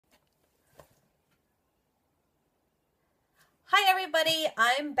everybody,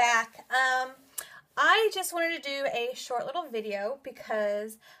 I'm back. I just wanted to do a short little video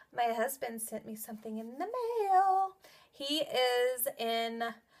because my husband sent me something in the mail. He is in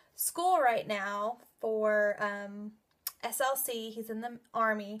school right now for SLC. He's in the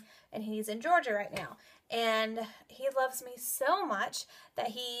Army and he's in Georgia right now. And he loves me so much that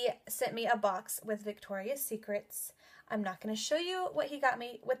he sent me a box with Victoria's Secrets. I'm not going to show you what he got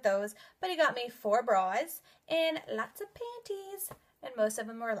me with those, but he got me 4 bras and lots of panties, and most of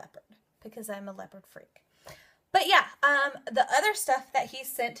them were leopard because I'm a leopard freak. But yeah, the other stuff that he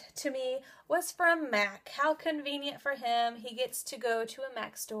sent to me was from MAC. How convenient for him. He gets to go to a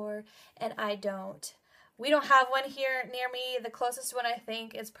MAC store and I don't. We don't have one here near me. The closest one I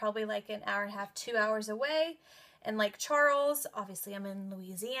think is probably like an hour and a half, 2 hours away in Lake Charles. Obviously I'm in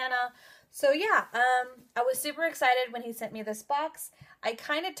Louisiana. So yeah, I was super excited when he sent me this box. I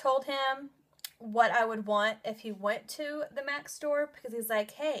kind of told him what I would want if he went to the MAC store because he's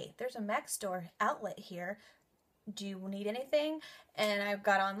like, hey, there's a MAC store outlet here. Do you need anything? And I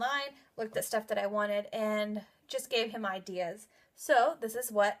got online, looked at stuff that I wanted, and just gave him ideas. So this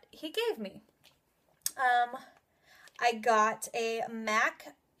is what he gave me. I got a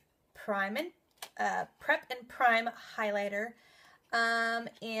MAC Prep and Prime highlighter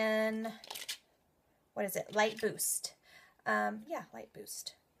in, what is it, Light Boost. Yeah, Light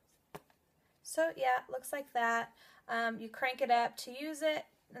Boost. So yeah, it looks like that. You crank it up to use it,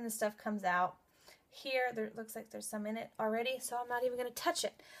 and the stuff comes out. Here, there looks like there's some in it already, so I'm not even going to touch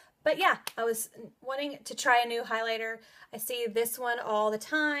it. But yeah, I was wanting to try a new highlighter. I see this one all the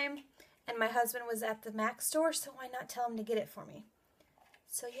time, and my husband was at the MAC store, so why not tell him to get it for me?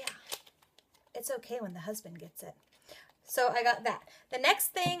 So yeah, it's okay when the husband gets it. So I got that. The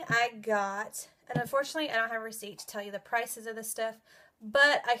next thing I got, and unfortunately I don't have a receipt to tell you the prices of this stuff,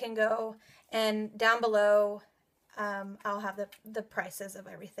 but I can go and down below I'll have the prices of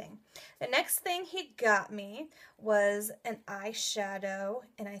everything. The next thing he got me was an eyeshadow,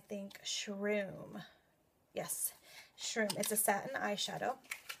 and I think shroom. Yes, shroom. It's a satin eyeshadow.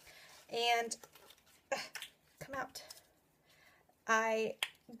 And, come out. I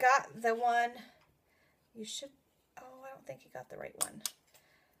got the one, you should, oh, I don't think you got the right one.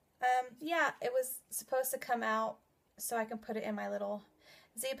 Yeah, it was supposed to come out so I can put it in my little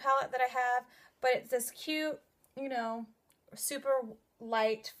Z palette that I have, but it's this cute, you know, super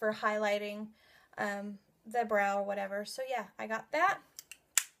light for highlighting the brow or whatever. So yeah, I got that.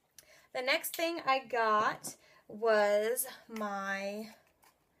 The next thing I got was my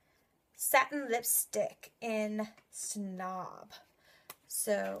satin lipstick in Snob.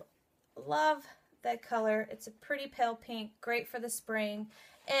 So love that color. It's a pretty pale pink, great for the spring.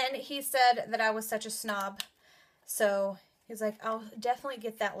 And he said that I was such a snob. So he's like, I'll definitely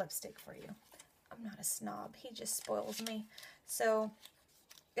get that lipstick for you. I'm not a snob. He just spoils me. So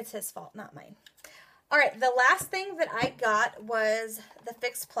it's his fault, not mine. Alright, the last thing that I got was the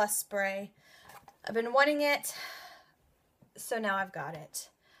Fix Plus spray. I've been wanting it, so now I've got it.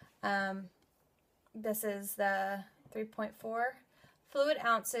 This is the 3.4 fluid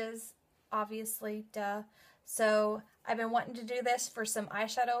ounces, obviously, duh. So I've been wanting to do this for some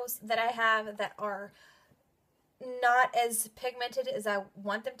eyeshadows that I have that are not as pigmented as I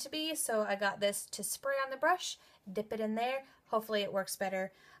want them to be, so I got this to spray on the brush, dip it in there, hopefully it works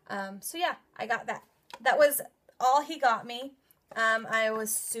better. So yeah, I got that. That was all he got me. I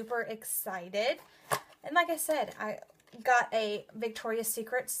was super excited, and like I said, I got a Victoria's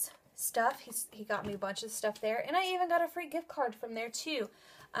Secrets stuff. He got me a bunch of stuff there, and I even got a free gift card from there too.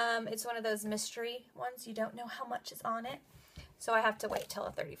 It's one of those mystery ones. You don't know how much is on it, so I have to wait till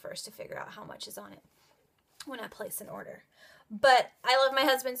the 31st to figure out how much is on it when I place an order. But I love my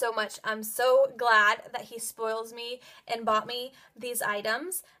husband so much. I'm so glad that he spoils me and bought me these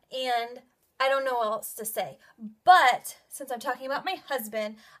items, and I don't know what else to say. But since I'm talking about my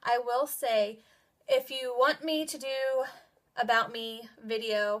husband, I will say, if you want me to do about me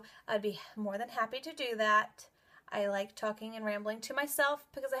video, I'd be more than happy to do that. I like talking and rambling to myself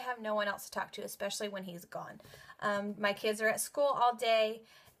because I have no one else to talk to, especially when he's gone. My kids are at school all day,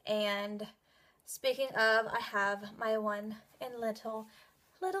 and speaking of, I have my one and little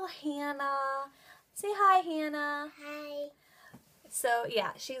Hannah. Say hi, Hannah. Hi. So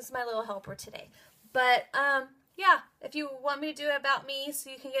yeah, she's my little helper today. But yeah, if you want me to do it about me so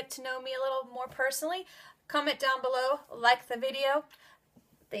you can get to know me a little more personally, comment down below, like the video.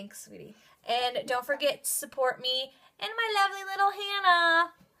 Thanks, sweetie. And don't forget to support me and my lovely little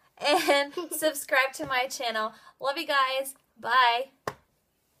Hannah. And subscribe to my channel. Love you guys. Bye.